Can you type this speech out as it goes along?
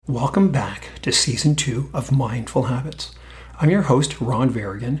Welcome back to Season 2 of Mindful Habits. I'm your host, Ron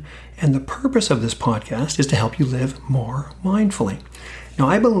Varigan, and the purpose of this podcast is to help you live more mindfully. Now,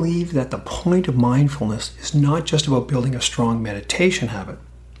 I believe that the point of mindfulness is not just about building a strong meditation habit,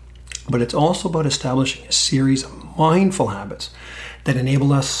 but it's also about establishing a series of mindful habits that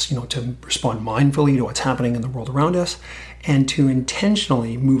enable us, to respond mindfully to what's happening in the world around us and to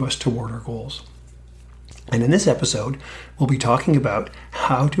intentionally move us toward our goals. And in this episode, we'll be talking about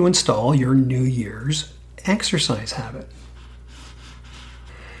how to install your New Year's exercise habit.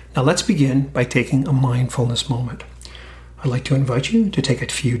 Now let's begin by taking a mindfulness moment. I'd like to invite you to take a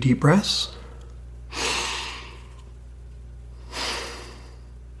few deep breaths.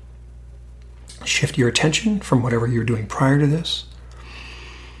 Shift your attention from whatever you're doing prior to this.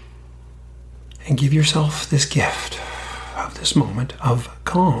 And give yourself this gift of this moment of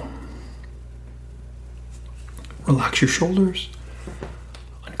calm. Relax your shoulders,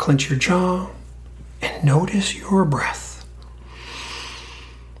 unclench your jaw, and notice your breath.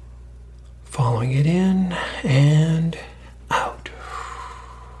 Following it in and out.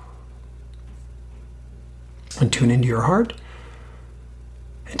 And tune into your heart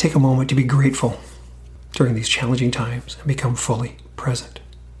and take a moment to be grateful during these challenging times and become fully present.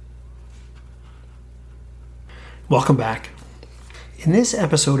 Welcome back. In this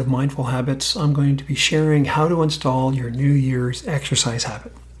episode of Mindful Habits, I'm going to be sharing how to install your New Year's exercise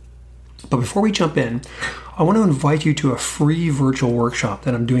habit. But before we jump in, I want to invite you to a free virtual workshop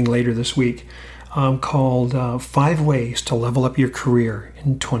that I'm doing later this week called 5 Ways to Level Up Your Career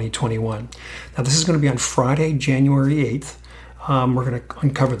in 2021. Now, this is going to be on Friday, January 8th. We're going to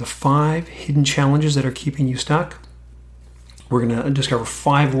uncover the 5 hidden challenges that are keeping you stuck. We're going to discover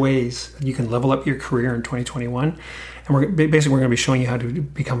 5 ways that you can level up your career in 2021. And we're going to be showing you how to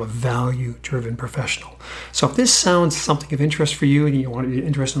become a value-driven professional. So if this sounds something of interest for you and you want to be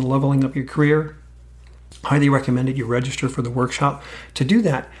interested in leveling up your career, I highly recommend that you register for the workshop. To do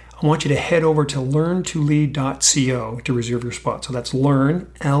that, I want you to head over to learntolead.co to reserve your spot. So that's learn,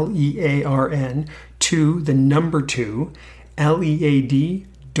 Learn, 2, the number 2, lead.co.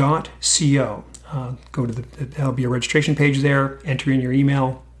 Go to there'll be a registration page there, enter in your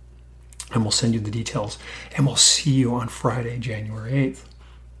email, and we'll send you the details. And we'll see you on Friday, January 8th.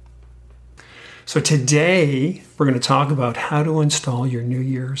 So today, we're going to talk about how to install your New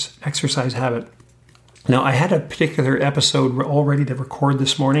Year's exercise habit. Now, I had a particular episode all ready to record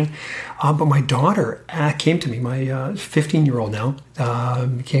this morning, but my daughter came to me, my 15-year-old now,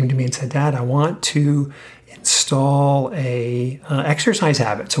 came to me and said, Dad, I want to install a exercise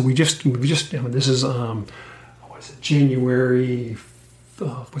habit. So we just this is January,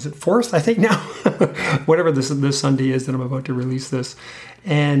 was it 4th? I think now, whatever this Sunday is that I'm about to release this,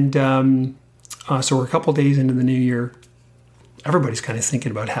 and so we're a couple days into the new year. Everybody's kind of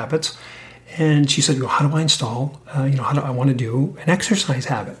thinking about habits, and she said, "Well, how do I install? How do I want to do an exercise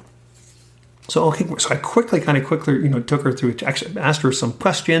habit?" So I quickly took her through, asked her some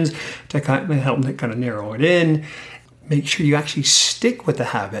questions to help kind of narrow it in. Make sure you actually stick with the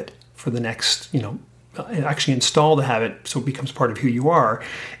habit for the next, actually install the habit so it becomes part of who you are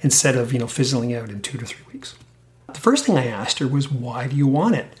instead of, fizzling out in 2 to 3 weeks. The first thing I asked her was, why do you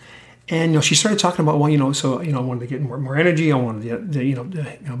want it? And she started talking about, I wanted to get more energy. I wanted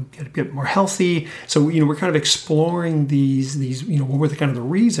to get a bit more healthy. So, we're kind of exploring these, what were the kind of the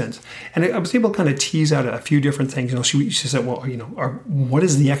reasons? And I was able to kind of tease out a few different things. She said, well, what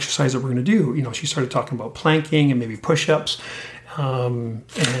is the exercise that we're going to do? She started talking about planking and maybe push-ups, and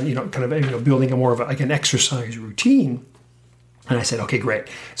building a more of an exercise routine. And I said, okay, great.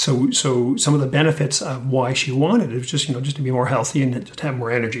 So some of the benefits of why she wanted it was just to be more healthy and just have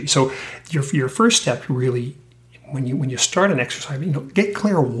more energy. So your first step really, when you start an exercise, get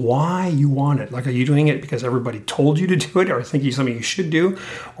clear why you want it. Like, are you doing it because everybody told you to do it, or think it's something you should do,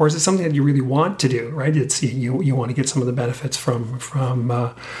 or is it something that you really want to do? Right? It's you want to get some of the benefits from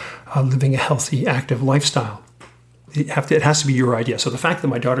living a healthy, active lifestyle. It has to be your idea. So the fact that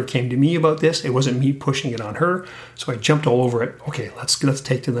my daughter came to me about this, it wasn't me pushing it on her. So I jumped all over it. Okay, let's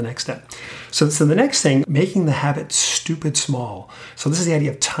take to the next step. So the next thing, making the habit stupid small. So this is the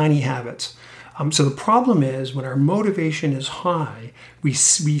idea of tiny habits. So the problem is when our motivation is high, we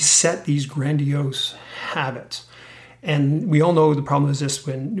set these grandiose habits. And we all know the problem is this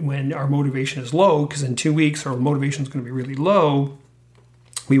when our motivation is low, because in 2 weeks our motivation is going to be really low,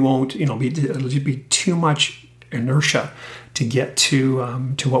 we won't, it'll be too much inertia to get to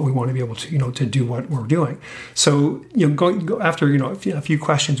what we want to be able to to do what we're doing. So go after a few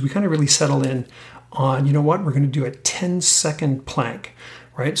questions, we kind of really settle in on we're going to do a 10-second plank,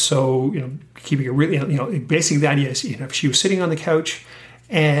 right? So keeping it really basically the idea is if she was sitting on the couch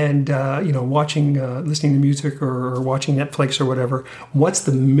and listening to music or watching Netflix or whatever, what's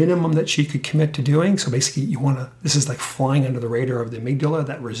the minimum that she could commit to doing? So basically, this is like flying under the radar of the amygdala,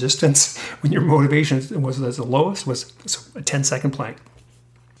 that resistance when your motivation was at the lowest, was a 10-second plank.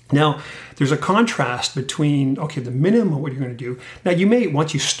 Now, there's a contrast between, the minimum of what you're going to do. Now,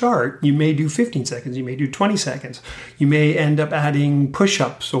 once you start, you may do 15 seconds, you may do 20 seconds. You may end up adding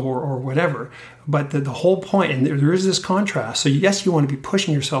push-ups or whatever. But the whole point, and there is this contrast. So yes, you want to be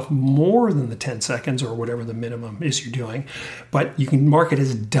pushing yourself more than the 10 seconds or whatever the minimum is you're doing. But you can mark it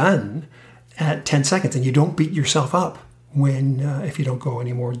as done at 10 seconds, and you don't beat yourself up if you don't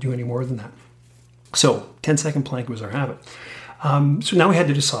do any more than that. So 10-second plank was our habit. So now we had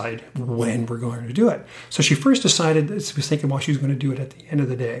to decide when we're going to do it. So she first decided, she was thinking, she was going to do it at the end of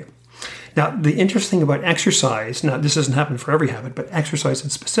the day. Now, the interesting thing about exercise, now this doesn't happen for every habit, but exercise in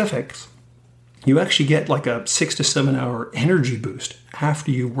specifics, you actually get like a 6 to 7 hour energy boost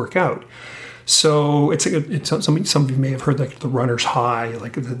after you work out. So it's some of you may have heard like the runner's high,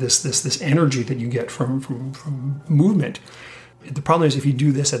 like this energy that you get from movement. The problem is if you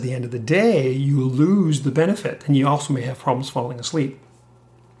do this at the end of the day, you lose the benefit, and you also may have problems falling asleep.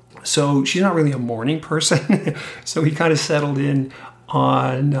 So she's not really a morning person. So he kind of settled in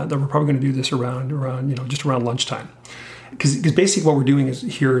on that we're probably going to do this around just around lunchtime. Because basically what we're doing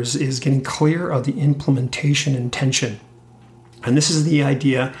is getting clear of the implementation intention. And this is the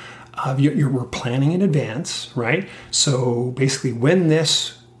idea of we're planning in advance, right? So basically when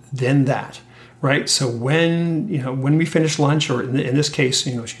this, then that. Right. So when we finish lunch, or in this case,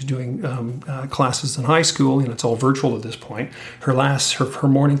 she's doing classes in high school. It's all virtual at this point. Her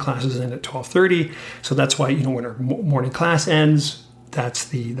morning class is in at 12:30. So that's why when her morning class ends, that's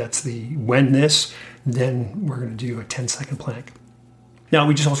the when this. Then we're going to do a 10-second plank. Now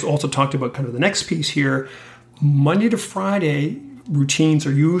we just also talked about kind of the next piece here. Monday to Friday routines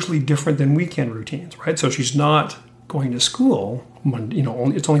are usually different than weekend routines, right? So she's not going to school,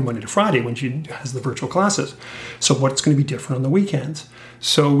 it's only Monday to Friday when she has the virtual classes. So what's going to be different on the weekends?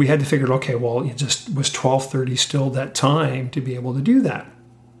 So we had to figure, it just was 12:30 still that time to be able to do that,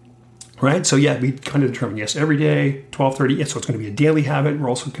 right? So yeah, we kind of determined, yes, every day, 12:30. Yes, so it's going to be a daily habit. We're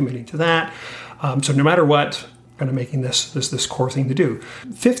also committing to that. So no matter what, kind of making this core thing to do.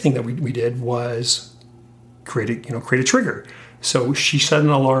 Fifth thing that we did was create a trigger. So she set an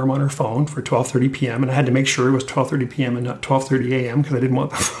alarm on her phone for 12:30 p.m. and I had to make sure it was 12:30 p.m. and not 12:30 a.m. because I didn't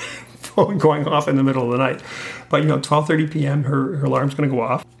want the phone going off in the middle of the night. But 12:30 p.m. her alarm's going to go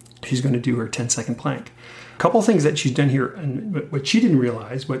off. She's going to do her 10-second plank. A couple of things that she's done here, and what she didn't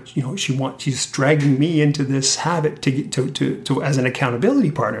realize, she's dragging me into this habit to as an accountability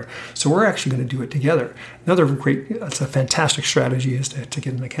partner. So we're actually going to do it together. That's a fantastic strategy is to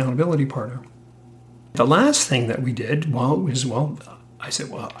get an accountability partner. The last thing that we did, I said,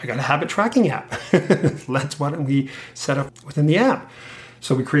 I got a habit tracking app. Why don't we set up within the app?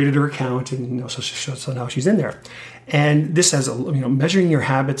 So we created her account, and so now she's in there. And this has measuring your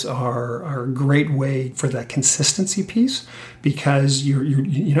habits are a great way for that consistency piece, because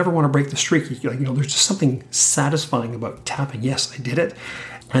you never want to break the streak. There's just something satisfying about tapping, yes, I did it,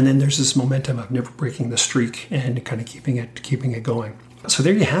 and then there's this momentum of never breaking the streak and kind of keeping it going. So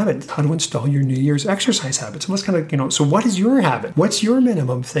there you have it, how to install your New Year's exercise habits. And let's kind of, so what is your habit? What's your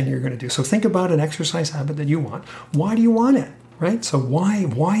minimum thing you're going to do? So think about an exercise habit that you want. Why do you want it, right? So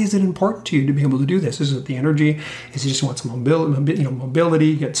why is it important to you to be able to do this? Is it the energy? Is it just want some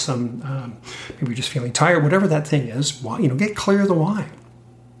mobility, get some, maybe you're just feeling tired, whatever that thing is. Why, get clear of the why.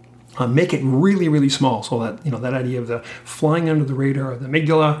 Make it really, really small, so that, that idea of the flying under the radar of the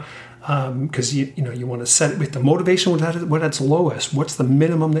amygdala, because you want to set it with the motivation when it's lowest. What's the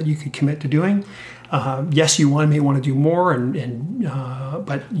minimum that you could commit to doing? Yes, you may want to do more,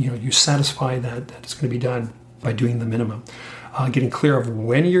 but you satisfy that it's going to be done by doing the minimum. Getting clear of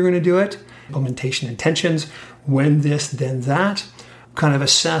when you're going to do it, implementation intentions, when this, then that. Kind of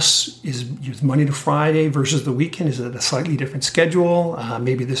assess, is Monday to Friday versus the weekend? Is it a slightly different schedule?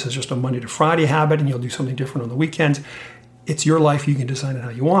 Maybe this is just a Monday to Friday habit and you'll do something different on the weekends. It's your life. You can design it how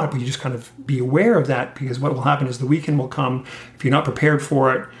you want, but you just kind of be aware of that, because what will happen is the weekend will come. If you're not prepared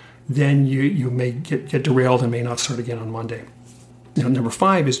for it, then you may get derailed and may not start again on Monday. Number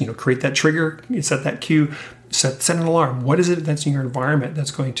 5 is, create that trigger, set that cue, set an alarm. What is it that's in your environment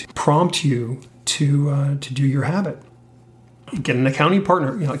that's going to prompt you to do your habit? Get an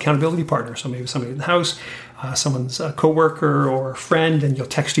accountability partner. So maybe somebody in the house, someone's a coworker or a friend, and you'll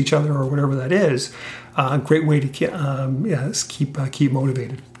text each other or whatever that is. Great way to keep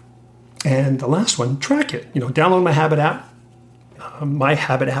motivated. And the last one, track it. Download my habit app,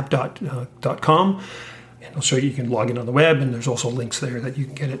 myhabitapp.com. And it'll show you can log in on the web, and there's also links there that you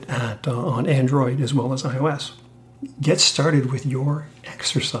can get it at on Android as well as iOS. Get started with your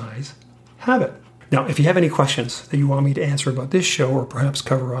exercise habit. Now, if you have any questions that you want me to answer about this show or perhaps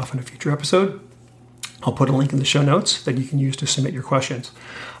cover off in a future episode, I'll put a link in the show notes that you can use to submit your questions.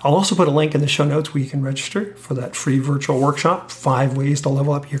 I'll also put a link in the show notes where you can register for that free virtual workshop, 5 Ways to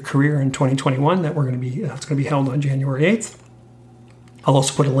Level Up Your Career in 2021, that's going to be held on January 8th. I'll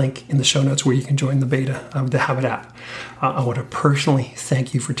also put a link in the show notes where you can join the beta of the Habit app. I want to personally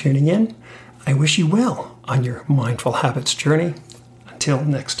thank you for tuning in. I wish you well on your mindful habits journey. Until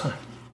next time.